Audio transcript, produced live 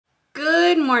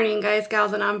Good morning, guys,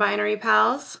 gals, and non-binary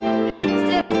pals.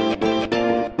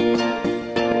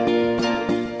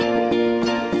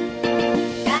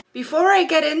 Before I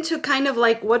get into kind of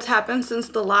like what's happened since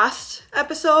the last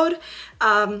episode,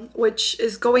 which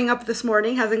is going up this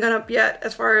morning, hasn't gone up yet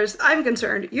as far as I'm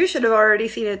concerned. You should have already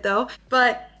seen it though.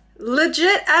 But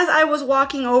legit, as I was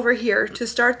walking over here to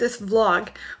start this vlog,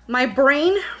 my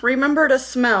brain remembered a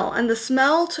smell, and the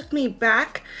smell took me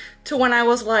back to when I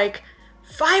was like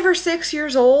 5 or 6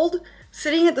 years old,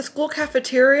 sitting at the school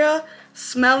cafeteria,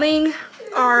 smelling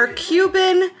our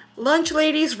Cuban lunch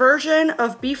lady's version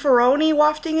of beefaroni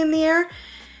wafting in the air.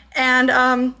 And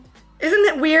isn't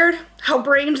it weird how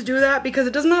brains do that? Because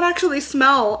it does not actually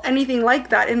smell anything like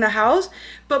that in the house,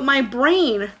 but my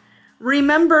brain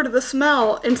remembered the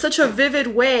smell in such a vivid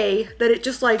way that it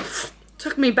just like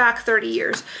took me back 30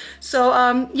 years.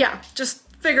 So yeah, just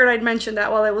figured I'd mention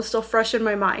that while it was still fresh in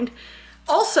my mind.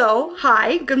 Also,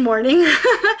 hi, good morning.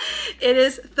 It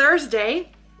is Thursday.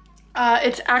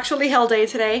 It's actually hell day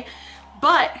today,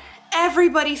 but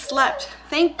everybody slept.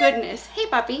 Thank goodness. Hey,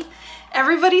 puppy.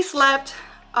 Everybody slept.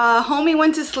 Homie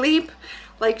went to sleep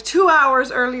like 2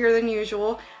 hours earlier than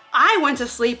usual. I went to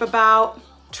sleep about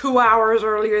 2 hours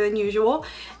earlier than usual,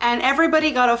 and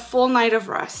everybody got a full night of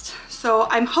rest. So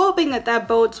I'm hoping that that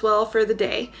bodes well for the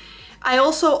day. I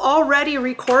also already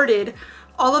recorded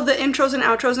all of the intros and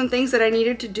outros and things that I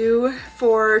needed to do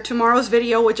for tomorrow's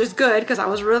video, which is good because I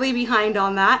was really behind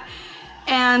on that.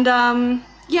 And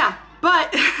yeah,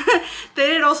 but they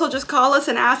did also just call us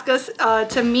and ask us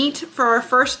to meet for our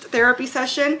first therapy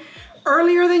session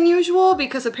earlier than usual,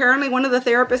 because apparently one of the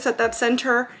therapists at that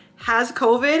center has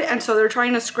COVID, and so they're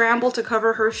trying to scramble to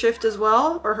cover her shift as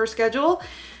well, or her schedule.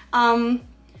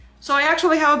 So I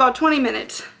actually have about 20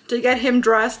 minutes to get him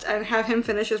dressed and have him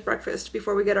finish his breakfast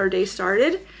before we get our day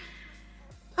started.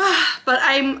 But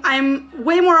I'm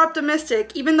way more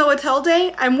optimistic. Even though it's hell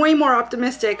day, I'm way more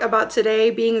optimistic about today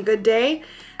being a good day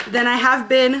than I have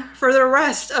been for the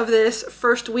rest of this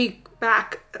first week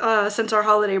back since our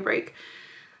holiday break.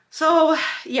 So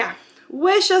yeah,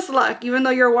 wish us luck, even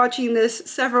though you're watching this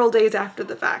several days after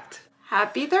the fact.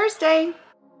 Happy Thursday!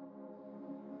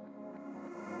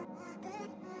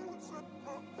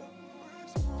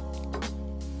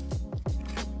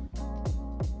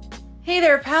 Hey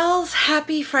there, pals.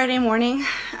 Happy Friday morning.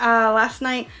 Last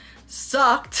night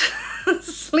sucked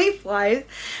sleep-wise.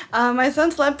 My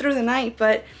son slept through the night,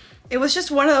 but it was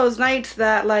just one of those nights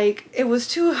that like it was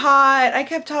too hot. I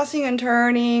kept tossing and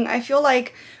turning. I feel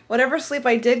like whatever sleep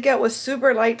I did get was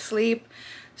super light sleep.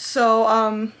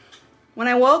 So when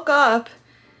I woke up,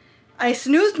 I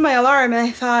snoozed my alarm and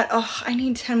I thought, oh, I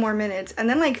need 10 more minutes. And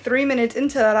then like 3 minutes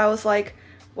into that, I was like,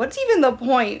 what's even the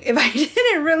point? If I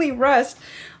didn't really rest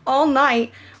all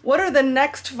night, what are the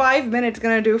next 5 minutes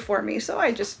gonna do for me? So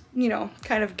I just, you know,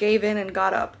 kind of gave in and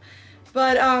got up.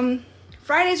 But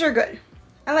Fridays are good.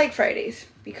 I like Fridays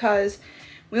because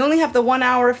we only have the 1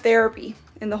 hour of therapy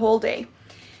in the whole day.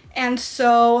 And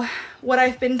so what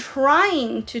I've been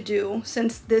trying to do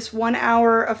since this 1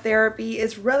 hour of therapy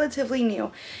is relatively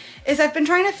new is I've been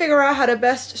trying to figure out how to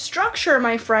best structure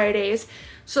my Fridays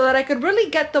so that I could really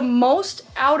get the most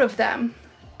out of them.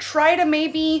 Try to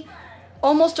maybe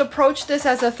almost approach this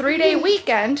as a 3-day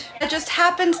weekend. It just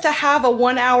happens to have a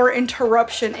 1 hour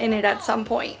interruption in it at some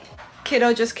point.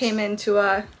 Kiddo just came in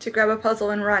to grab a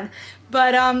puzzle and run.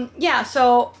 But yeah,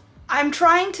 so I'm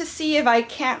trying to see if I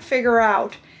can't figure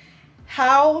out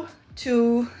how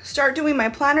to start doing my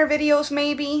planner videos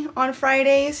maybe on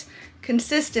Fridays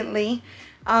consistently.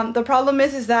 The problem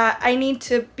is that I need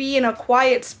to be in a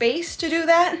quiet space to do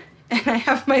that, and I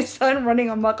have my son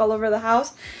running amok all over the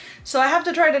house. So I have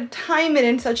to try to time it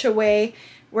in such a way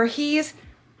where he's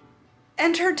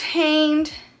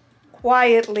entertained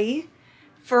quietly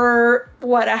for,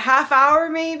 what, a half hour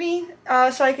maybe,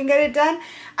 so I can get it done.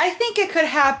 I think it could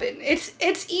happen.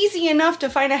 It's easy enough to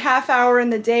find a half hour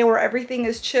in the day where everything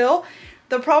is chill.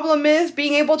 The problem is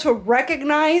being able to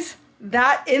recognize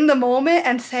that in the moment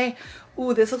and say,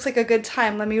 ooh, this looks like a good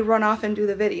time, let me run off and do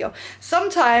the video.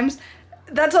 Sometimes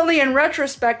that's only in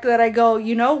retrospect that I go,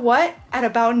 you know what? At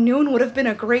about noon would have been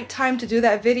a great time to do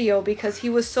that video because he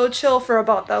was so chill for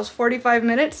about those 45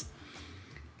 minutes.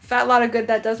 Fat lot of good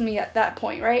that does me at that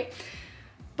point, right?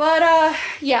 But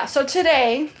yeah, so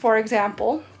today, for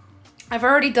example, I've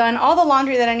already done all the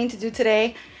laundry that I need to do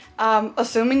today,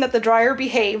 assuming that the dryer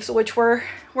behaves, which we're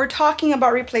talking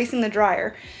about replacing the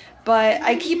dryer. But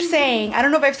I keep saying, I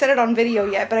don't know if I've said it on video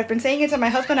yet, but I've been saying it to my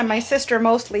husband and my sister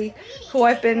mostly, who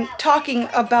I've been talking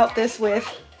about this with.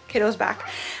 Kiddo's back.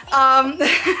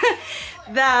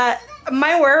 That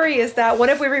my worry is that what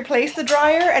if we replace the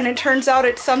dryer and it turns out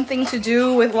it's something to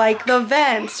do with like the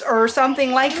vents or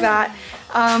something like that,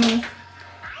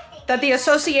 that the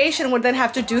association would then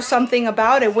have to do something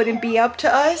about it, wouldn't be up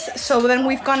to us. So then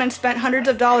we've gone and spent hundreds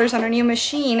of dollars on a new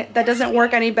machine that doesn't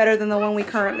work any better than the one we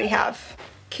currently have.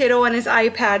 Kiddo and his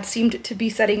iPad seemed to be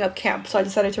setting up camp, so I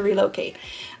decided to relocate.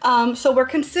 So we're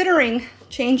considering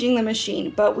changing the machine,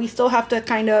 but we still have to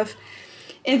kind of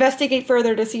investigate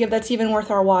further to see if that's even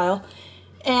worth our while.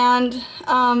 And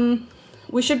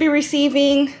we should be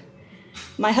receiving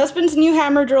my husband's new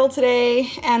hammer drill today,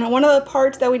 and one of the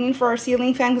parts that we need for our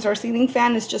ceiling fan, because our ceiling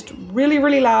fan is just really,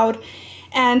 really loud.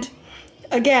 And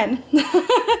again,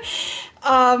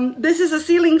 this is a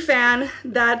ceiling fan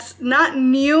that's not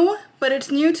new, but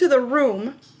it's new to the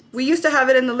room. We used to have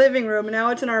it in the living room, and now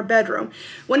it's in our bedroom.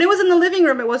 When it was in the living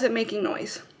room, it wasn't making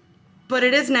noise, but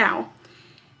it is now.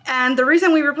 And the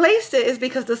reason we replaced it is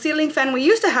because the ceiling fan we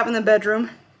used to have in the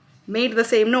bedroom made the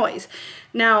same noise.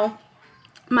 Now,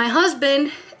 my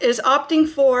husband is opting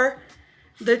for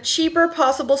the cheaper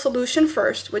possible solution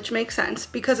first, which makes sense,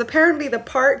 because apparently the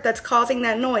part that's causing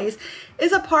that noise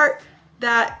is a part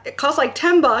that it costs like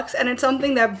 10 bucks, and it's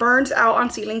something that burns out on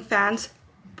ceiling fans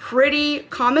pretty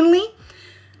commonly.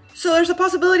 So there's a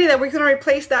possibility that we're going to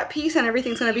replace that piece and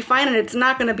everything's going to be fine, and it's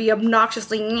not going to be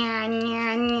obnoxiously nya,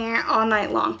 nya, nya all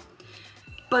night long.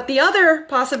 But the other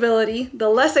possibility,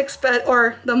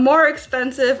 the more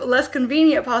expensive, less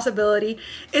convenient possibility,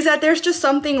 is that there's just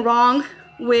something wrong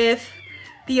with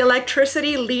the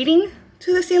electricity leading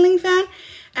to the ceiling fan.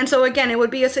 And so again, it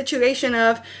would be a situation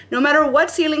of no matter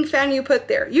what ceiling fan you put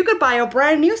there, you could buy a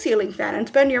brand new ceiling fan and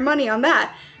spend your money on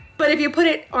that. But if you put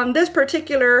it on this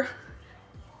particular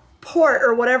port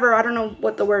or whatever, I don't know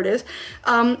what the word is,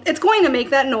 it's going to make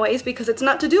that noise because it's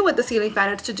not to do with the ceiling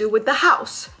fan, it's to do with the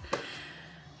house.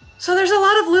 So there's a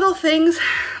lot of little things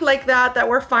like that that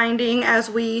we're finding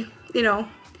as we, you know,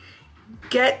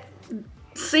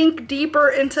 sink deeper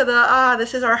into the,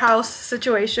 this is our house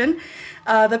situation,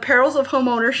 the perils of home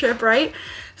ownership, right?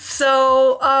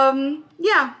 So,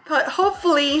 yeah, but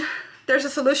hopefully there's a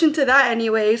solution to that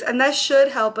anyways, and that should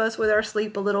help us with our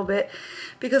sleep a little bit,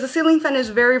 because the ceiling fan is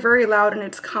very, very loud and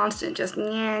it's constant, just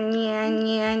nya, nya,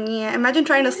 nya, nya. Imagine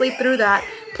trying to sleep through that,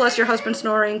 plus your husband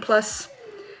snoring, plus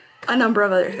a number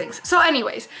of other things. So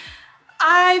anyways,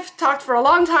 I've talked for a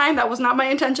long time. That was not my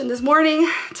intention this morning.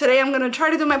 Today I'm going to try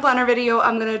to do my planner video.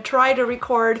 I'm going to try to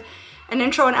record an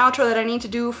intro and outro that I need to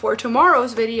do for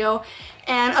tomorrow's video,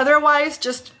 and otherwise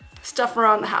just stuff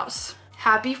around the house.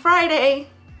 Happy Friday!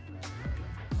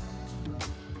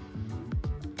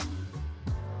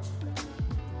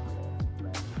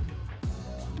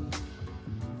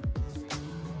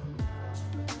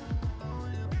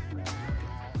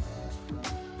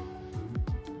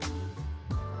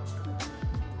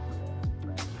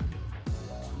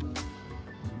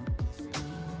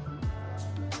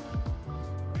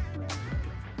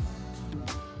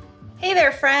 Hey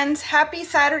there friends, happy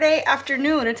Saturday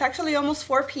afternoon. It's actually almost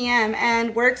 4 p.m.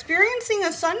 and we're experiencing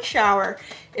a sun shower.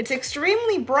 It's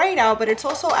extremely bright out, but it's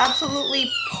also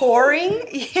absolutely pouring.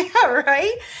 Yeah,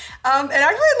 right? It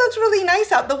actually looks really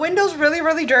nice out. The window's really,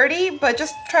 really dirty, but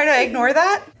just try to ignore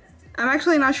that. I'm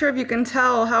actually not sure if you can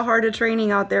tell how hard it's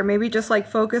raining out there. Maybe just like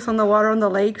focus on the water on the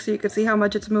lake so you can see how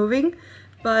much it's moving.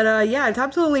 But yeah, it's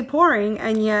absolutely pouring,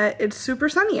 and yet it's super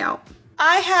sunny out.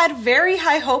 I had very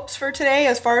high hopes for today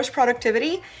as far as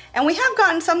productivity, and we have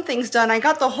gotten some things done. I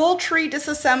got the whole tree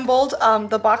disassembled.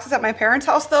 The box is at my parents'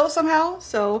 house though somehow,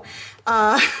 so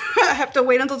I have to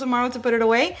wait until tomorrow to put it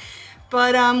away.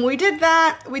 But we did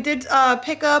that. We did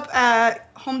pick up at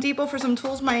Home Depot for some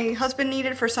tools my husband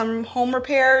needed for some home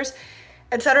repairs,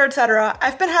 etc., etc.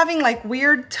 I've been having like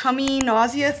weird tummy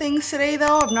nausea things today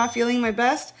though. I'm not feeling my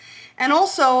best. And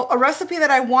also a recipe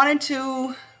that I wanted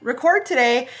to record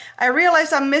today, I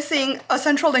realized I'm missing a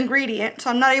central ingredient, so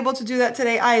I'm not able to do that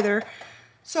today either.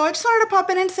 So I just wanted to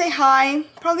pop in and say hi.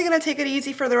 Probably gonna take it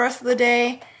easy for the rest of the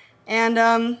day.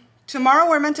 And tomorrow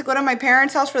we're meant to go to my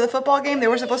parents' house for the football game. They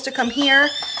were supposed to come here,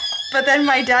 but then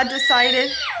my dad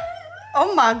decided,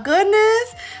 oh my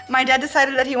goodness, my dad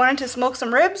decided that he wanted to smoke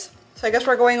some ribs, so I guess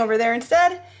we're going over there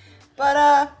instead.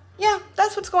 But yeah,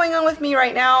 that's what's going on with me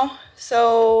right now.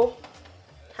 So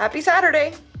happy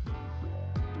Saturday.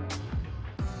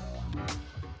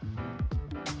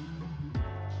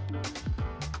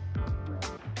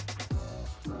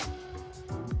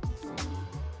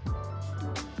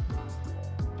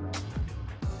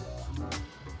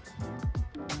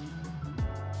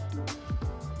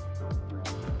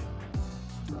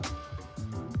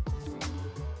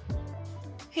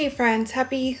 Hey friends,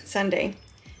 happy Sunday.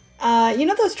 You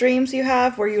know those dreams you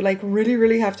have where you like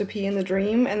really have to pee in the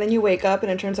dream and then you wake up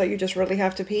and it turns out you just really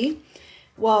have to pee?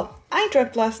 Well, I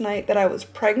dreamt last night that I was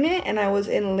pregnant and I was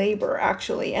in labor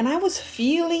actually, and I was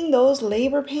feeling those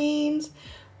labor pains.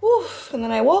 Oof. And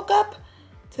then I woke up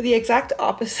to the exact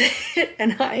opposite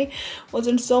and I was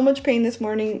in so much pain this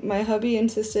morning. My hubby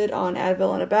insisted on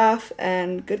Advil and a bath,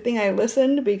 and good thing I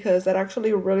listened because that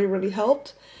actually really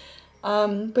helped.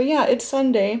 But yeah, it's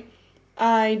Sunday.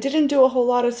 I didn't do a whole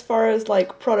lot as far as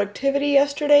like productivity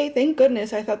yesterday. Thank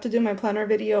goodness I thought to do my planner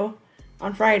video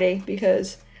on Friday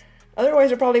because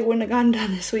otherwise I probably wouldn't have gotten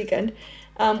done this weekend.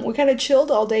 We kind of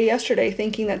chilled all day yesterday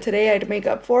thinking that today I'd make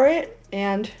up for it,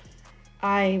 and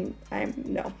I'm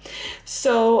no.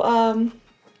 So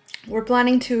we're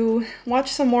planning to watch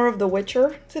some more of The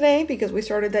Witcher today because we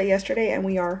started that yesterday and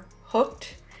we are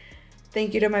hooked.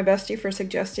 Thank you to my bestie for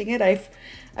suggesting it.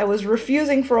 I was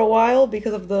refusing for a while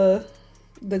because of the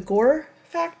gore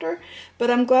factor,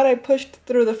 but I'm glad I pushed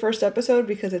through the first episode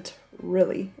because it's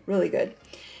really good.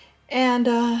 And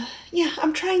yeah,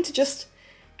 I'm trying to just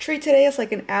treat today as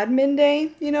like an admin day,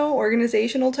 you know,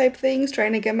 organizational type things,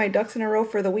 trying to get my ducks in a row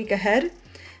for the week ahead,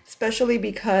 especially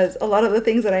because a lot of the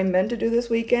things that I meant to do this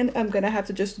weekend I'm gonna have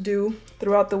to just do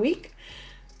throughout the week.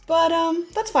 But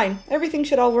that's fine. Everything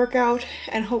should all work out,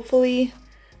 and hopefully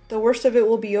the worst of it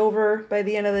will be over by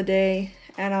the end of the day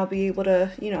and I'll be able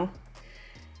to, you know,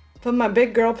 put my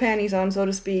big girl panties on, so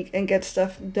to speak, and get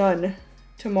stuff done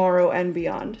tomorrow and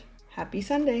beyond. Happy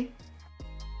Sunday.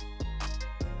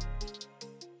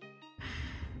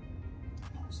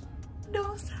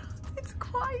 No sound. It's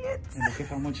quiet. And look at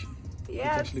how much it's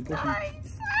actually pushing.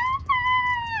 Nice.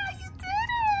 Ah, you did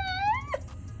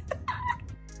it.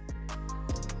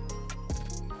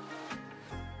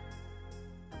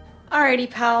 Alrighty,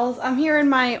 pals. I'm here in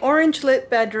my orange lit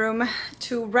bedroom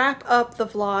to wrap up the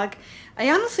vlog. I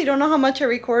honestly don't know how much I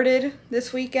recorded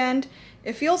this weekend.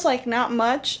 It feels like not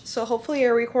much, so hopefully I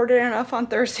recorded enough on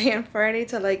Thursday and Friday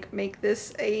to like make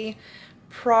this a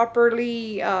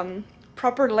properly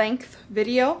proper length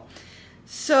video.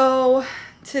 So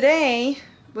today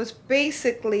was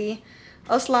basically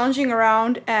us lounging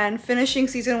around and finishing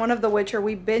season 1 of The Witcher.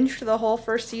 We binged the whole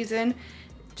first season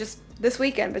just this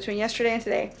weekend, between yesterday and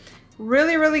today.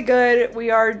 Really good. We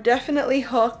are definitely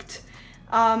hooked.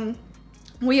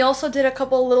 We also did a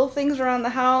couple little things around the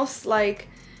house, like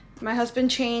my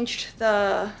husband changed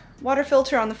the water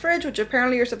filter on the fridge, which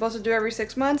apparently you're supposed to do every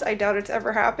 6 months. I doubt it's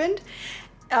ever happened.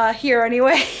 Here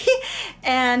anyway.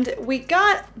 And we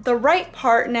got the right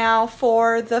part now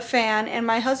for the fan, and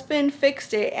my husband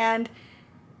fixed it and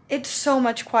it's so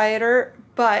much quieter.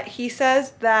 But he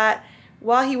says that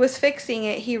while he was fixing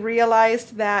it, he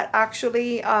realized that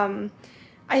actually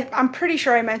I'm pretty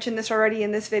sure I mentioned this already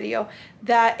in this video,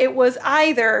 that it was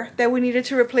either that we needed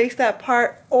to replace that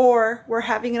part or we're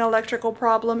having an electrical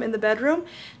problem in the bedroom.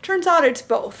 Turns out it's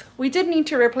both. We did need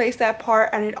to replace that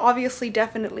part and it obviously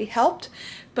definitely helped,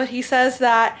 but he says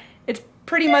that it's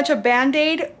pretty much a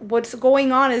band-aid. What's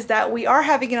going on is that we are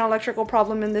having an electrical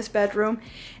problem in this bedroom,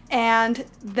 and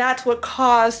that's what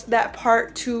caused that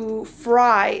part to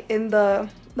fry in the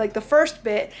first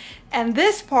bit, and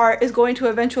this part is going to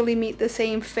eventually meet the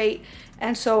same fate,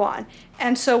 and so on.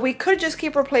 And so we could just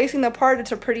keep replacing the part.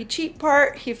 It's a pretty cheap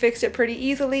part. He fixed it pretty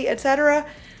easily, etc.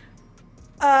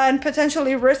 And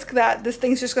potentially risk that this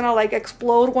thing's just gonna like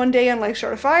explode one day and like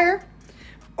start a fire,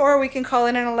 or we can call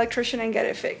in an electrician and get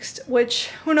it fixed, which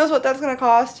who knows what that's gonna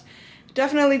cost.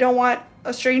 Definitely don't want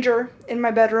a stranger in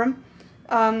my bedroom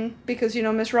because, you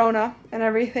know, Miss Rona and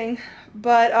everything.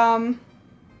 But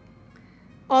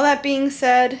all that being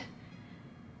said,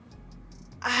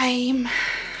 I'm,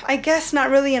 I guess, not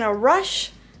really in a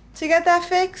rush to get that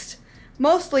fixed,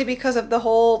 mostly because of the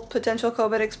whole potential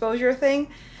COVID exposure thing.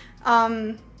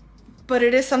 But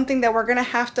it is something that we're gonna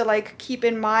have to like keep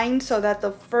in mind so that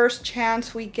the first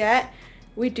chance we get,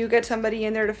 we do get somebody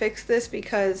in there to fix this,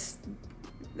 because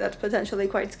that's potentially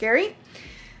quite scary.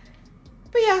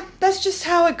 But yeah, that's just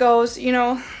how it goes. You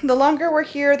know, the longer we're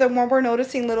here, the more we're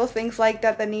noticing little things like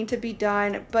that that need to be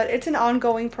done. But it's an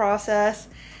ongoing process.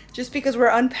 Just because we're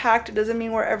unpacked, it doesn't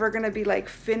mean we're ever going to be like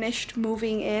finished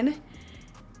moving in.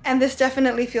 And this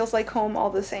definitely feels like home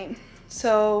all the same.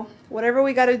 So whatever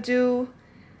we got to do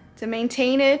to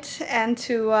maintain it and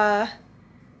to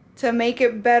make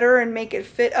it better and make it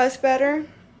fit us better,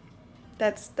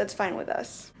 that's fine with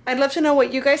us. I'd love to know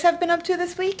what you guys have been up to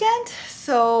this weekend,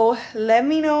 so let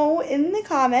me know in the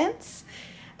comments.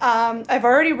 I've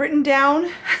already written down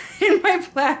in my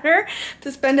planner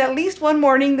to spend at least one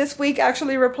morning this week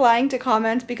actually replying to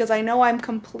comments, because I know I'm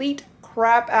complete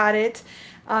crap at it,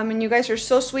 and you guys are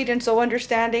so sweet and so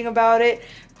understanding about it.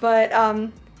 But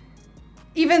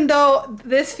even though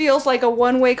this feels like a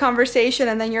one-way conversation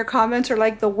and then your comments are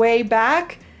like the way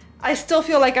back, I still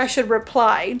feel like I should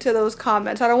reply to those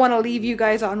comments. I don't want to leave you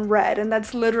guys on red, and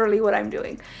that's literally what I'm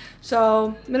doing.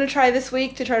 So I'm gonna try this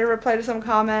week to try to reply to some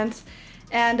comments.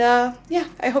 And yeah,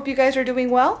 I hope you guys are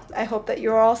doing well. I hope that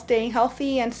you're all staying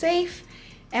healthy and safe,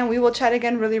 and we will chat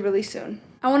again really, really soon.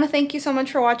 I want to thank you so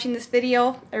much for watching this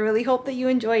video. I really hope that you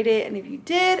enjoyed it, and if you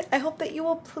did, I hope that you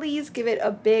will please give it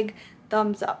a big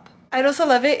thumbs up. I'd also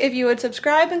love it if you would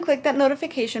subscribe and click that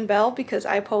notification bell because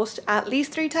I post at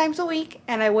least 3 times a week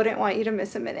and I wouldn't want you to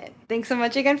miss a minute. Thanks so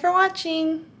much again for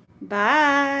watching.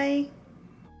 Bye!